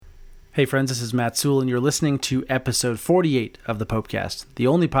Hey friends, this is Matt Sewell, and you're listening to episode 48 of the Popecast, the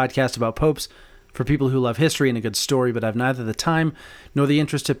only podcast about popes for people who love history and a good story, but have neither the time nor the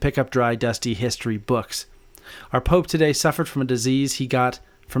interest to pick up dry, dusty history books. Our pope today suffered from a disease he got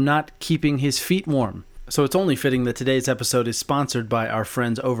from not keeping his feet warm. So it's only fitting that today's episode is sponsored by our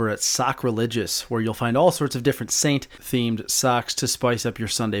friends over at Sacrilegious, where you'll find all sorts of different saint-themed socks to spice up your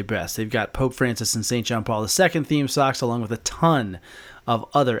Sunday best. They've got Pope Francis and St. John Paul II themed socks, along with a ton of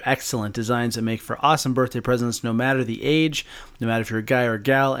other excellent designs that make for awesome birthday presents, no matter the age, no matter if you're a guy or a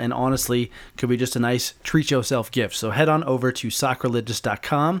gal, and honestly, could be just a nice treat-yourself gift. So head on over to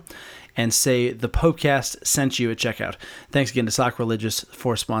sacrilegious.com and say the Popecast sent you at checkout. Thanks again to Sacrilegious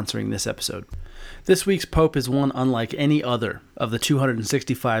for sponsoring this episode. This week's Pope is one unlike any other of the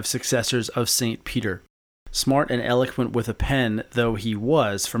 265 successors of St. Peter. Smart and eloquent with a pen though he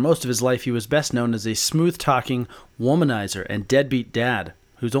was, for most of his life he was best known as a smooth-talking womanizer and deadbeat dad,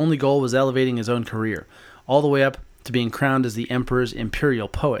 whose only goal was elevating his own career, all the way up to being crowned as the emperor's imperial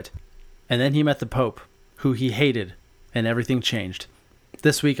poet. And then he met the Pope, who he hated, and everything changed.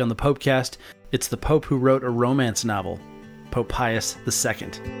 This week on the Popecast, it's the Pope who wrote a romance novel, Pope Pius II.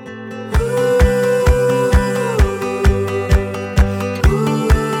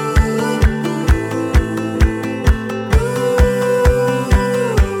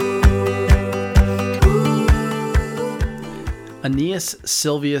 Aeneas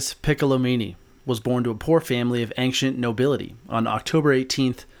Silvius Piccolomini was born to a poor family of ancient nobility on October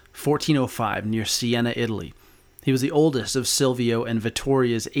 18th, 1405, near Siena, Italy. He was the oldest of Silvio and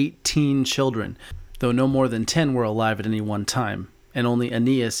Vittoria's 18 children, though no more than 10 were alive at any one time, and only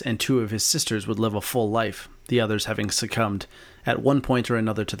Aeneas and 2 of his sisters would live a full life, the others having succumbed at one point or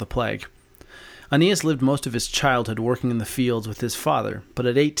another to the plague. Aeneas lived most of his childhood working in the fields with his father, but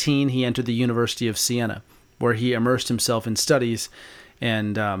at 18 he entered the University of Siena, where he immersed himself in studies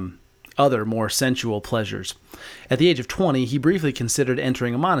and other more sensual pleasures. At the age of 20, he briefly considered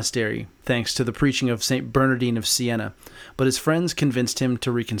entering a monastery, thanks to the preaching of St. Bernardine of Siena, but his friends convinced him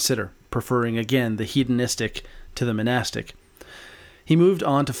to reconsider, preferring again the hedonistic to the monastic. He moved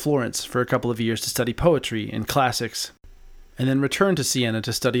on to Florence for a couple of years to study poetry and classics, and then returned to Siena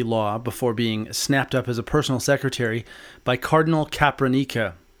to study law before being snapped up as a personal secretary by Cardinal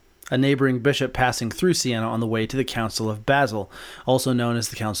Capranica, a neighboring bishop passing through Siena on the way to the Council of Basel, also known as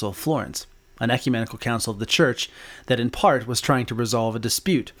the Council of Florence, an ecumenical council of the Church that in part was trying to resolve a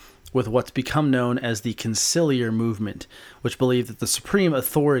dispute with what's become known as the conciliar movement, which believed that the supreme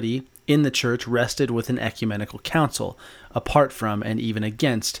authority in the Church rested with an ecumenical council, apart from and even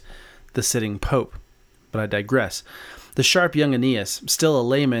against the sitting pope. But I digress. The sharp young Aeneas, still a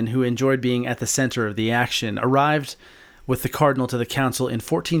layman who enjoyed being at the center of the action, arrived with the cardinal to the council in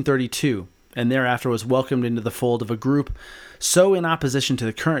 1432, and thereafter was welcomed into the fold of a group so in opposition to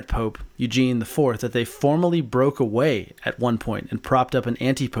the current pope, Eugene IV, that they formally broke away at one point and propped up an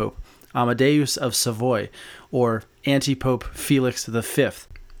anti-pope, Amadeus of Savoy, or anti-pope Felix V.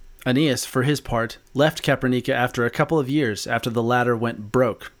 Aeneas, for his part, left Capranica after a couple of years after the latter went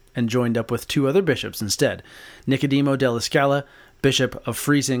broke, and joined up with 2 other bishops instead, Nicodemo della Scala, Bishop of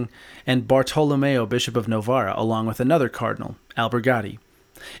Freising, and Bartolomeo, Bishop of Novara, along with another cardinal, Albergati.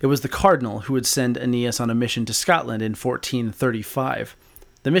 It was the cardinal who would send Aeneas on a mission to Scotland in 1435.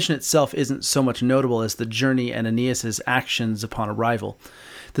 The mission itself isn't so much notable as the journey and Aeneas's actions upon arrival.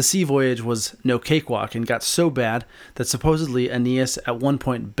 The sea voyage was no cakewalk and got so bad that supposedly Aeneas at one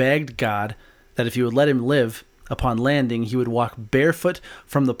point begged God that if he would let him live, upon landing he would walk barefoot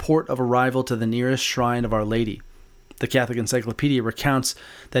from the port of arrival to the nearest shrine of Our Lady. The Catholic Encyclopedia recounts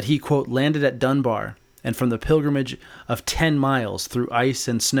that he, quote, landed at Dunbar, and from the pilgrimage of 10 miles through ice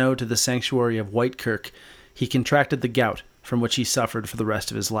and snow to the sanctuary of Whitekirk, he contracted the gout from which he suffered for the rest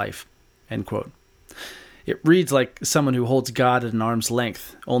of his life, end quote. It reads like someone who holds God at an arm's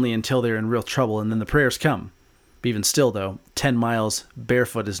length, only until they're in real trouble, and then the prayers come. Even still, though, 10 miles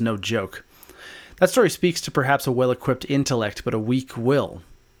barefoot is no joke. That story speaks to perhaps a well-equipped intellect, but a weak will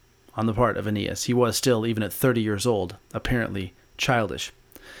on the part of Aeneas. He was still, even at 30 years old, apparently childish.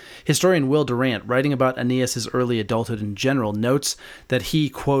 Historian Will Durant, writing about Aeneas' early adulthood in general, notes that he,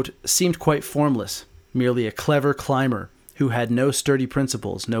 quote, seemed quite formless, merely a clever climber who had no sturdy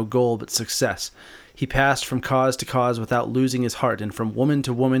principles, no goal but success. He passed from cause to cause without losing his heart, and from woman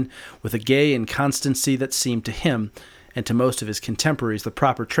to woman with a gay inconstancy that seemed to him, and to most of his contemporaries, the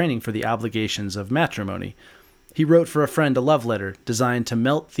proper training for the obligations of matrimony. He wrote for a friend a love letter designed to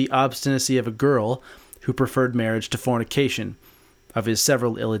melt the obstinacy of a girl who preferred marriage to fornication. Of his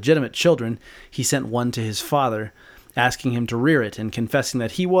several illegitimate children, he sent one to his father, asking him to rear it and confessing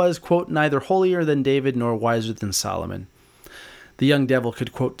that he was, quote, neither holier than David nor wiser than Solomon. The young devil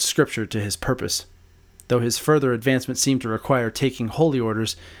could quote scripture to his purpose. Though his further advancement seemed to require taking holy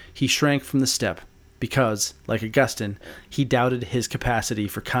orders, he shrank from the step because, like Augustine, he doubted his capacity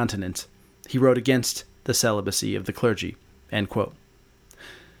for continence. He wrote against the celibacy of the clergy. End quote.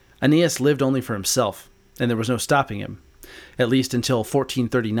 Aeneas lived only for himself, and there was no stopping him, at least until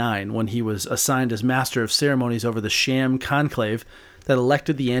 1439, when he was assigned as master of ceremonies over the sham conclave that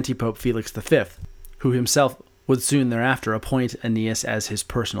elected the antipope Felix V, who himself would soon thereafter appoint Aeneas as his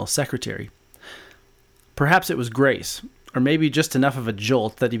personal secretary. Perhaps it was grace, or maybe just enough of a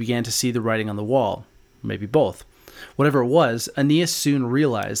jolt that he began to see the writing on the wall. Maybe both. Whatever it was, Aeneas soon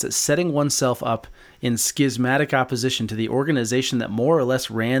realized that setting oneself up in schismatic opposition to the organization that more or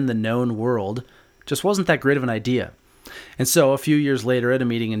less ran the known world just wasn't that great of an idea. And so, a few years later at a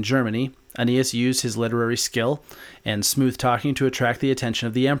meeting in Germany, Aeneas used his literary skill and smooth talking to attract the attention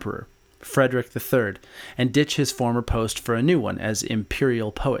of the emperor, Frederick III, and ditch his former post for a new one as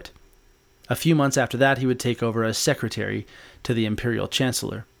imperial poet. A few months after that, he would take over as secretary to the imperial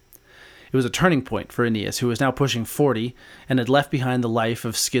chancellor. It was a turning point for Aeneas, who was now pushing 40 and had left behind the life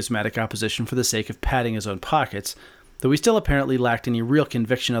of schismatic opposition for the sake of padding his own pockets, though he still apparently lacked any real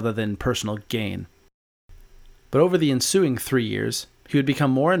conviction other than personal gain. But over the ensuing 3 years, he would become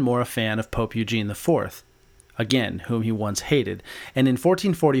more and more a fan of Pope Eugene IV, again, whom he once hated, and in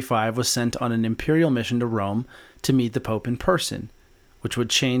 1445 was sent on an imperial mission to Rome to meet the Pope in person, which would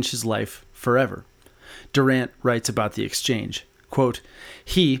change his life forever. Durant writes about the exchange, quote,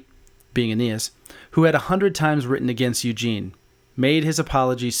 "He, being Aeneas, who had 100 times written against Eugene, made his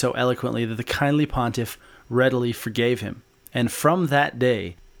apology so eloquently that the kindly pontiff readily forgave him, and from that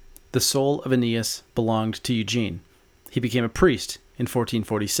day the soul of Aeneas belonged to Eugene. He became a priest in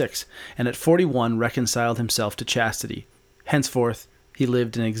 1446, and at 41 reconciled himself to chastity. Henceforth he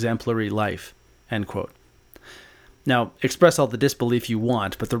lived an exemplary life." End quote. Now, express all the disbelief you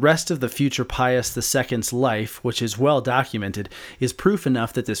want, but the rest of the future Pius II's life, which is well documented, is proof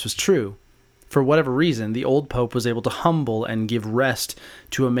enough that this was true. For whatever reason, the old pope was able to humble and give rest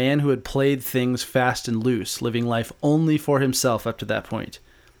to a man who had played things fast and loose, living life only for himself up to that point,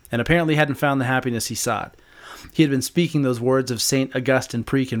 and apparently hadn't found the happiness he sought. He had been speaking those words of St. Augustine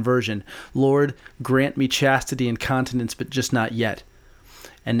pre-conversion, "Lord, grant me chastity and continence, but just not yet."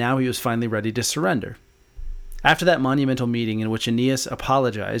 And now he was finally ready to surrender. After that monumental meeting in which Aeneas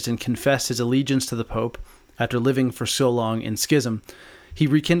apologized and confessed his allegiance to the Pope after living for so long in schism, he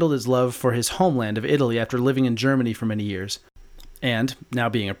rekindled his love for his homeland of Italy after living in Germany for many years, and, now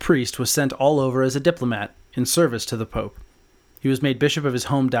being a priest, was sent all over as a diplomat in service to the Pope. He was made bishop of his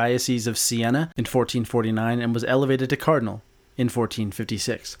home diocese of Siena in 1449 and was elevated to cardinal in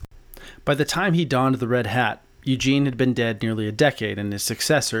 1456. By the time he donned the red hat, Eugene had been dead nearly a decade, and his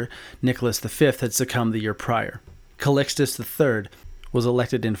successor, Nicholas V, had succumbed the year prior. Calixtus III was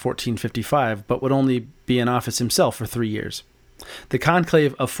elected in 1455, but would only be in office himself for 3 years. The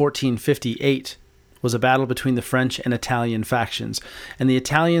conclave of 1458 was a battle between the French and Italian factions, and the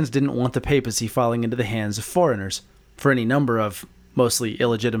Italians didn't want the papacy falling into the hands of foreigners, for any number of mostly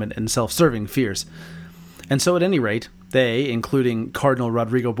illegitimate and self-serving fears. And so at any rate, they, including Cardinal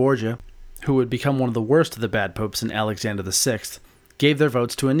Rodrigo Borgia, who would become one of the worst of the bad popes in Alexander VI, gave their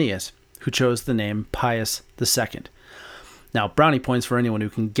votes to Aeneas, who chose the name Pius II. Now, brownie points for anyone who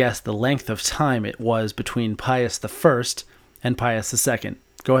can guess the length of time it was between Pius I and Pius II.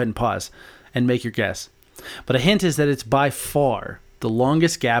 Go ahead and pause and make your guess. But a hint is that it's by far the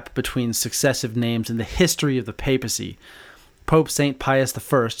longest gap between successive names in the history of the papacy. Pope St. Pius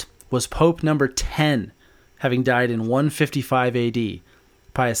I was Pope number 10, having died in 155 AD.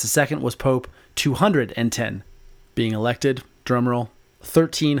 Pius II was Pope 210, being elected, drumroll,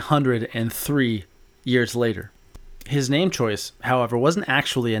 1303 years later. His name choice, however, wasn't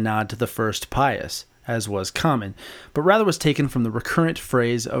actually a nod to the first Pius, as was common, but rather was taken from the recurrent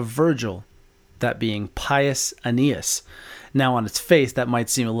phrase of Virgil, that being Pius Aeneas. Now, on its face, that might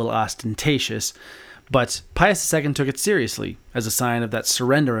seem a little ostentatious, but Pius II took it seriously, as a sign of that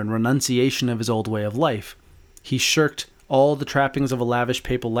surrender and renunciation of his old way of life. He shirked all the trappings of a lavish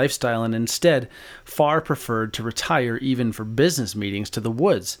papal lifestyle and instead far preferred to retire even for business meetings to the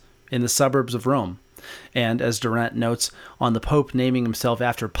woods in the suburbs of Rome. And, as Durant notes, on the Pope naming himself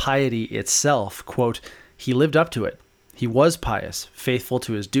after piety itself, quote, "He lived up to it. He was pious, faithful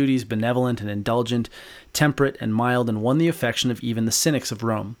to his duties, benevolent and indulgent, temperate and mild, and won the affection of even the cynics of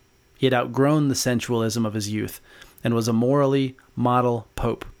Rome. He had outgrown the sensualism of his youth, and was a morally model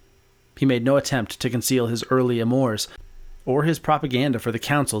pope. He made no attempt to conceal his early amours, or his propaganda for the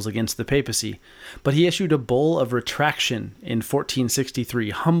councils against the papacy, but he issued a bull of retraction in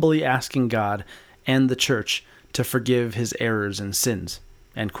 1463, humbly asking God and the Church to forgive his errors and sins."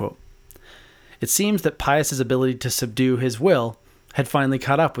 End quote. It seems that Pius's ability to subdue his will had finally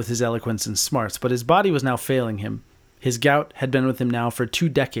caught up with his eloquence and smarts, but his body was now failing him. His gout had been with him now for 2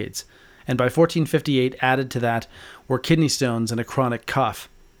 decades, and by 1458 added to that were kidney stones and a chronic cough.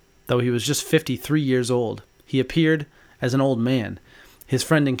 Though he was just 53 years old, he appeared as an old man. His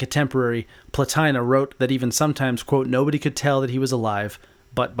friend and contemporary Plotina wrote that even sometimes, quote, "nobody could tell that he was alive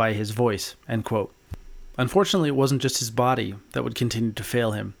but by his voice," end quote. Unfortunately, it wasn't just his body that would continue to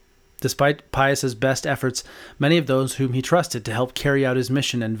fail him. Despite Pius's best efforts, many of those whom he trusted to help carry out his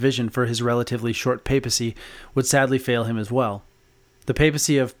mission and vision for his relatively short papacy would sadly fail him as well. The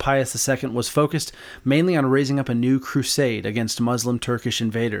papacy of Pius II was focused mainly on raising up a new crusade against Muslim Turkish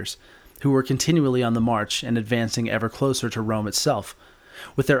invaders, who were continually on the march and advancing ever closer to Rome itself.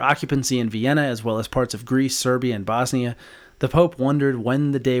 With their occupancy in Vienna as well as parts of Greece, Serbia, and Bosnia, the Pope wondered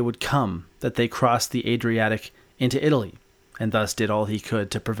when the day would come that they crossed the Adriatic into Italy, and thus did all he could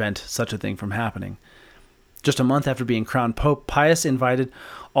to prevent such a thing from happening. Just a month after being crowned Pope, Pius invited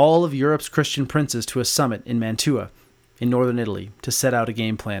all of Europe's Christian princes to a summit in Mantua, in northern Italy, to set out a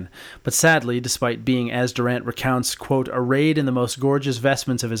game plan. But sadly, despite being, as Durant recounts, quote, "arrayed in the most gorgeous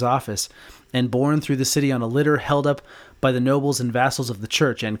vestments of his office, and borne through the city on a litter held up by the nobles and vassals of the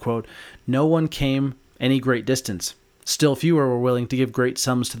church," end quote, no one came any great distance. Still fewer were willing to give great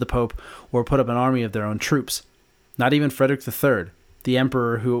sums to the Pope or put up an army of their own troops. Not even Frederick III, the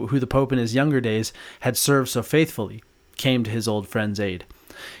emperor who the Pope in his younger days had served so faithfully, came to his old friend's aid.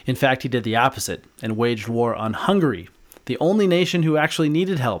 In fact, he did the opposite and waged war on Hungary, the only nation who actually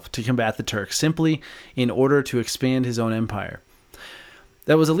needed help to combat the Turks, simply in order to expand his own empire.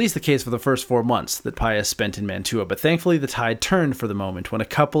 That was at least the case for the first 4 months that Pius spent in Mantua, but thankfully the tide turned for the moment when a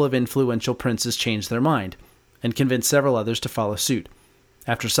couple of influential princes changed their mind and convinced several others to follow suit.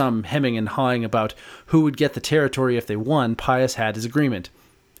 After some hemming and hawing about who would get the territory if they won, Pius had his agreement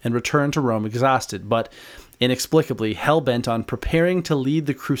and returned to Rome exhausted, but inexplicably hell-bent on preparing to lead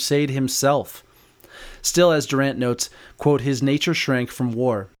the crusade himself. Still, as Durant notes, quote, "his nature shrank from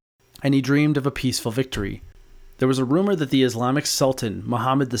war, and he dreamed of a peaceful victory. There was a rumor that the Islamic Sultan,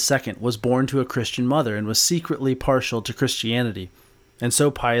 Muhammad II, was born to a Christian mother and was secretly partial to Christianity. And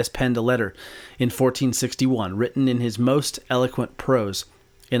so Pius penned a letter in 1461, written in his most eloquent prose,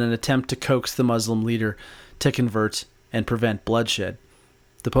 in an attempt to coax the Muslim leader to convert and prevent bloodshed.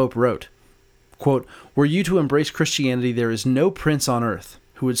 The Pope wrote, quote, "Were you to embrace Christianity, there is no prince on earth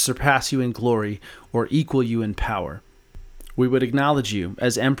who would surpass you in glory or equal you in power. We would acknowledge you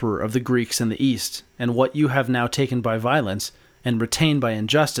as emperor of the Greeks in the East, and what you have now taken by violence and retained by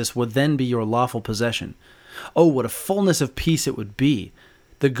injustice would then be your lawful possession. Oh, what a fullness of peace it would be!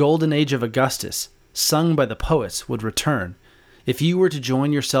 The golden age of Augustus, sung by the poets, would return. If you were to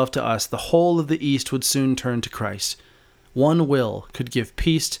join yourself to us, the whole of the East would soon turn to Christ. One will could give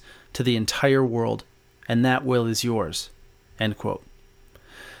peace to the entire world, and that will is yours." End quote.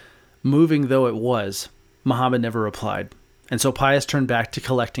 Moving though it was, Muhammad never replied, and so Pius turned back to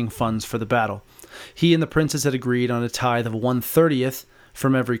collecting funds for the battle. He and the princes had agreed on a tithe of 1/30th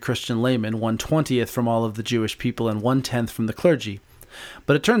from every Christian layman, 1/20th from all of the Jewish people, and 1/10 from the clergy.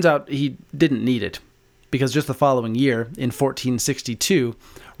 But it turns out he didn't need it, because just the following year, in 1462,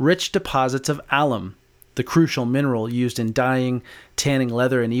 rich deposits of alum, the crucial mineral used in dyeing, tanning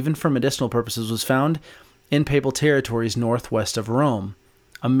leather, and even for medicinal purposes, was found in papal territories northwest of Rome.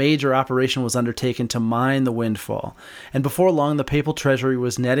 A major operation was undertaken to mine the windfall, and before long the papal treasury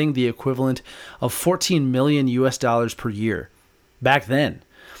was netting the equivalent of $14 million per year. Back then,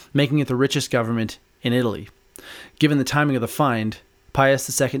 making it the richest government in Italy. Given the timing of the find,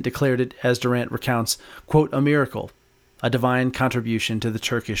 Pius II declared it, as Durant recounts, quote, "a miracle, a divine contribution to the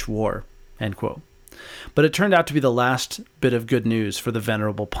Turkish war," end quote. But it turned out to be the last bit of good news for the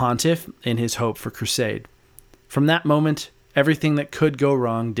venerable pontiff in his hope for crusade. From that moment, everything that could go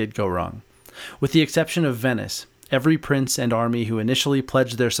wrong did go wrong. With the exception of Venice, every prince and army who initially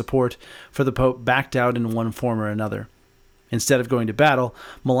pledged their support for the Pope backed out in one form or another. Instead of going to battle,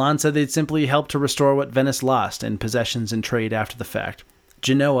 Milan said they'd simply help to restore what Venice lost in possessions and trade after the fact.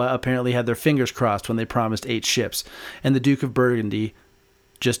 Genoa apparently had their fingers crossed when they promised 8 ships, and the Duke of Burgundy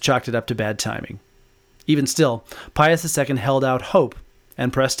just chalked it up to bad timing. Even still, Pius II held out hope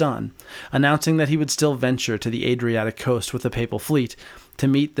and pressed on, announcing that he would still venture to the Adriatic coast with the papal fleet to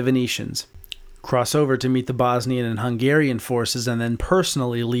meet the Venetians, cross over to meet the Bosnian and Hungarian forces, and then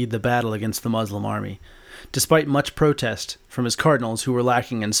personally lead the battle against the Muslim army. Despite much protest from his cardinals, who were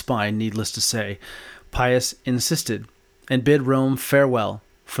lacking in spine, needless to say, Pius insisted and bid Rome farewell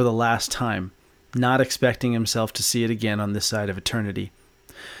for the last time, not expecting himself to see it again on this side of eternity.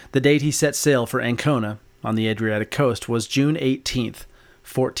 The date he set sail for Ancona, on the Adriatic coast was June 18th,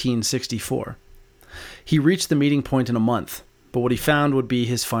 1464. He reached the meeting point in a month, but what he found would be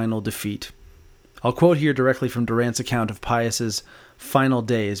his final defeat. I'll quote here directly from Durant's account of Pius's final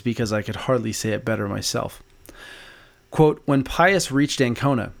days because I could hardly say it better myself. Quote, when Pius reached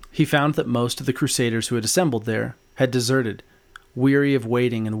Ancona, he found that most of the crusaders who had assembled there had deserted, weary of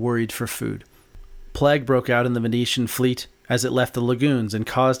waiting and worried for food. Plague broke out in the Venetian fleet as it left the lagoons and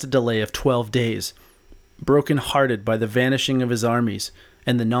caused a delay of 12 days. Broken-hearted by the vanishing of his armies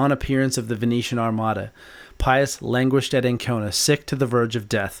and the non-appearance of the Venetian armada, Pius languished at Ancona, sick to the verge of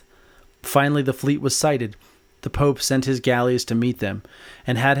death. Finally, the fleet was sighted. The Pope sent his galleys to meet them,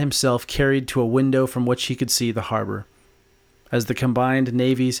 and had himself carried to a window from which he could see the harbor. As the combined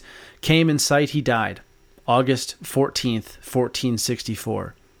navies came in sight, he died, August 14th,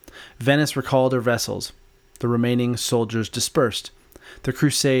 1464. Venice recalled her vessels. The remaining soldiers dispersed. The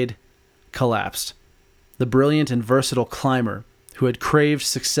crusade collapsed. The brilliant and versatile climber, who had craved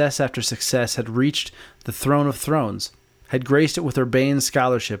success after success, had reached the throne of thrones, had graced it with urbane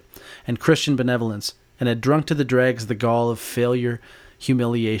scholarship and Christian benevolence, and had drunk to the dregs the gall of failure,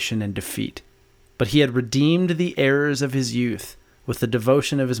 humiliation, and defeat. But he had redeemed the errors of his youth with the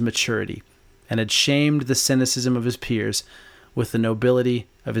devotion of his maturity, and had shamed the cynicism of his peers with the nobility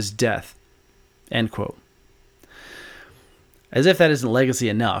of his death. End quote. As if that isn't legacy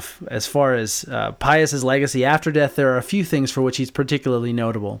enough, as far as Pius's legacy after death, there are a few things for which he's particularly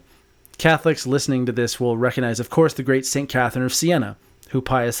notable. Catholics listening to this will recognize, of course, the great St. Catherine of Siena, who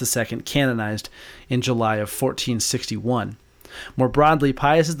Pius II canonized in July of 1461. More broadly,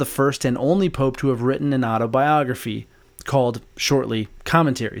 Pius is the first and only pope to have written an autobiography, called, shortly,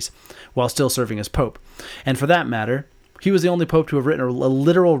 Commentaries, while still serving as pope. And for that matter, he was the only pope to have written a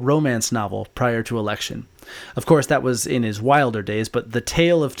literal romance novel prior to election. Of course, that was in his wilder days, but The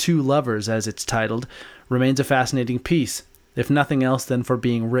Tale of Two Lovers, as it's titled, remains a fascinating piece, if nothing else than for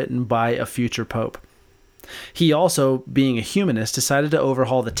being written by a future pope. He also, being a humanist, decided to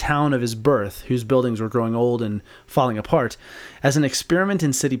overhaul the town of his birth, whose buildings were growing old and falling apart, as an experiment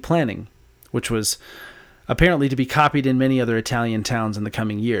in city planning, which was apparently to be copied in many other Italian towns in the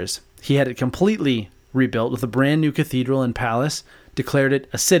coming years. He had it completely rebuilt with a brand new cathedral and palace, declared it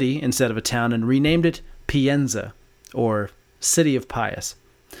a city instead of a town, and renamed it Pienza, or City of Pius.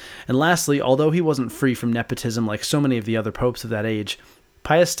 And lastly, although he wasn't free from nepotism like so many of the other popes of that age,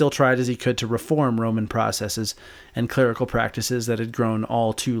 Pius still tried as he could to reform Roman processes and clerical practices that had grown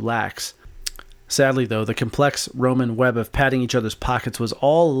all too lax. Sadly, though, the complex Roman web of patting each other's pockets was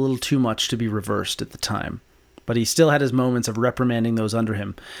all a little too much to be reversed at the time. But he still had his moments of reprimanding those under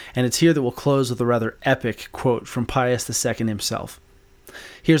him, and it's here that we'll close with a rather epic quote from Pius II himself.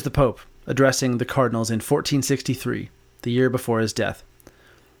 Here's the Pope, addressing the cardinals in 1463, the year before his death.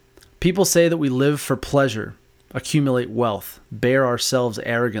 People say that we live for pleasure, accumulate wealth, bear ourselves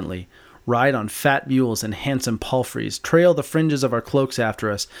arrogantly, ride on fat mules and handsome palfreys, trail the fringes of our cloaks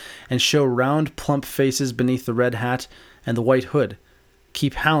after us, and show round plump faces beneath the red hat and the white hood,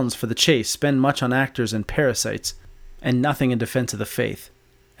 keep hounds for the chase, spend much on actors and parasites, and nothing in defense of the faith.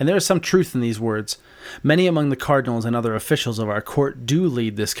 And there is some truth in these words. Many among the cardinals and other officials of our court do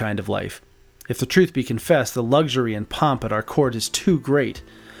lead this kind of life. If the truth be confessed, the luxury and pomp at our court is too great,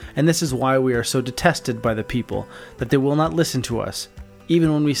 and this is why we are so detested by the people, that they will not listen to us,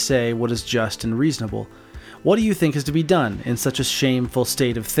 even when we say what is just and reasonable. What do you think is to be done in such a shameful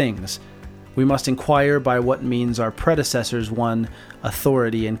state of things? We must inquire by what means our predecessors won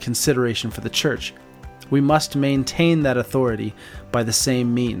authority and consideration for the Church. We must maintain that authority by the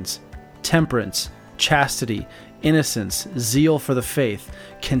same means. Temperance, chastity, innocence, zeal for the faith,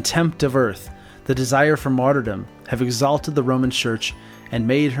 contempt of earth, the desire for martyrdom have exalted the Roman Church and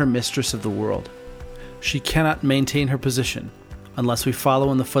made her mistress of the world. She cannot maintain her position unless we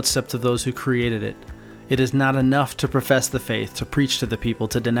follow in the footsteps of those who created it. It is not enough to profess the faith, to preach to the people,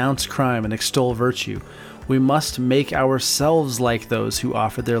 to denounce crime and extol virtue. We must make ourselves like those who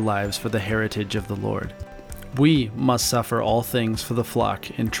offered their lives for the heritage of the Lord. We must suffer all things for the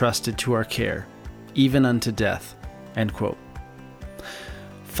flock entrusted to our care, even unto death." End quote.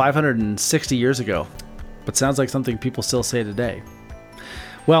 560 years ago, but sounds like something people still say today.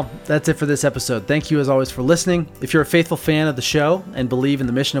 Well, that's it for this episode. Thank you as always for listening. If you're a faithful fan of the show and believe in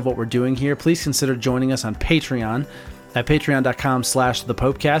the mission of what we're doing here, please consider joining us on Patreon at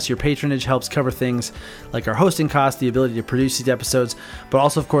patreon.com/thepopecast. Your patronage helps cover things like our hosting costs, the ability to produce these episodes, but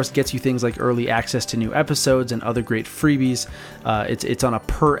also, of course, gets you things like early access to new episodes and other great freebies. It's on a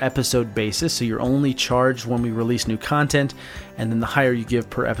per episode basis, so you're only charged when we release new content, and then the higher you give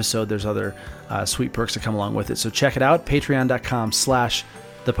per episode, there's other sweet perks that come along with it. So check it out, patreon.com/thepopecast.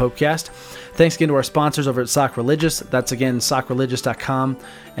 The Popecast. Thanks again to our sponsors over at Sacrilegious. That's again sacrilegious.com,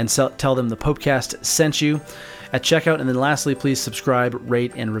 and tell them the Popecast sent you at checkout. And then lastly, please subscribe,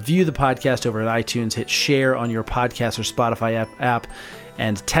 rate, and review the podcast over at iTunes. Hit share on your podcast or Spotify app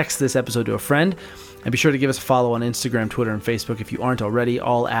and text this episode to a friend. And be sure to give us a follow on Instagram, Twitter, and Facebook if you aren't already,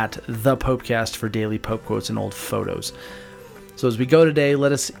 all at The Popecast for daily Pope quotes and old photos. So as we go today,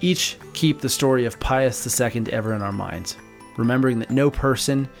 let us each keep the story of Pius II ever in our minds, remembering that no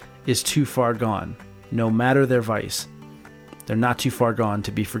person is too far gone, no matter their vice. They're not too far gone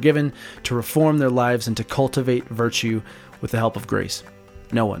to be forgiven, to reform their lives, and to cultivate virtue with the help of grace.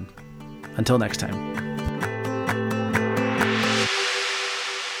 No one. Until next time.